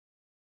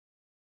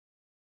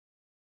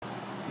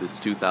This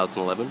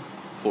 2011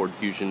 Ford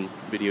Fusion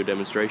video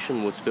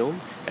demonstration was filmed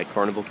at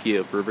Carnival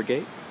Kia of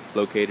Rivergate,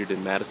 located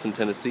in Madison,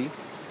 Tennessee,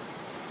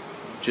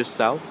 just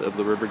south of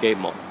the Rivergate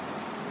Mall.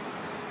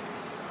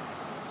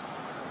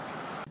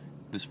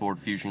 This Ford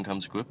Fusion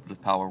comes equipped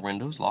with power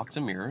windows, locks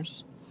and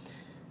mirrors,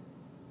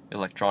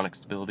 electronic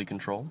stability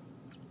control,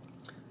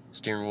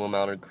 steering wheel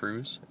mounted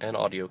cruise and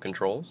audio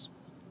controls,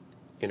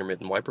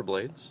 intermittent wiper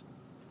blades,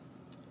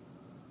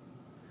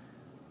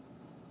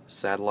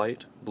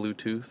 satellite,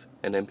 Bluetooth,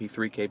 and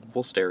MP3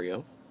 capable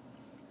stereo,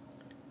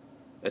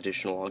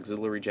 additional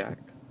auxiliary jack,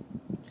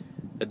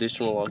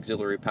 additional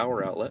auxiliary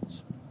power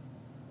outlets,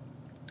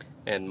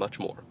 and much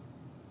more.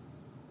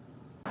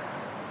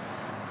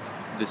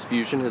 This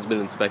Fusion has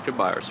been inspected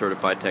by our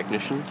certified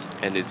technicians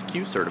and is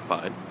Q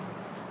certified,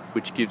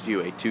 which gives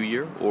you a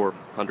 2-year or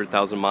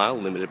 100,000-mile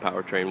limited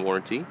powertrain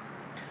warranty,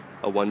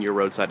 a 1-year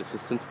roadside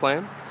assistance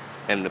plan,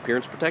 and an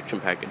appearance protection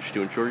package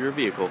to ensure your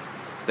vehicle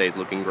stays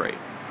looking great.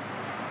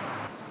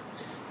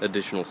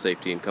 Additional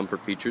safety and comfort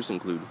features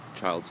include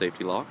child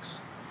safety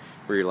locks,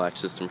 rear latch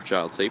system for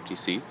child safety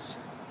seats,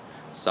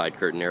 side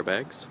curtain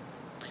airbags,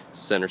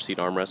 center seat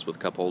armrest with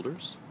cup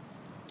holders,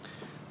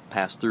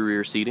 pass-through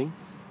rear seating,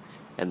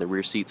 and the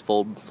rear seats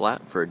fold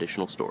flat for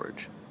additional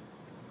storage.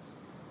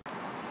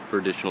 For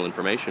additional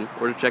information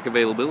or to check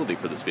availability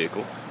for this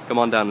vehicle, come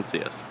on down and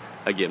see us.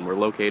 Again, we're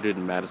located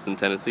in Madison,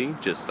 Tennessee,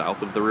 just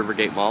south of the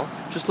Rivergate Mall.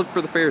 Just look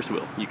for the Ferris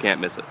wheel. You can't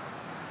miss it.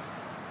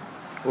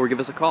 Or give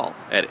us a call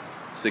at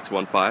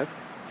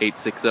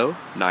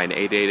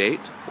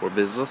 615-860-9888 or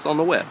visit us on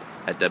the web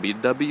at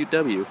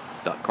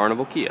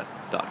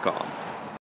www.carnivalkia.com.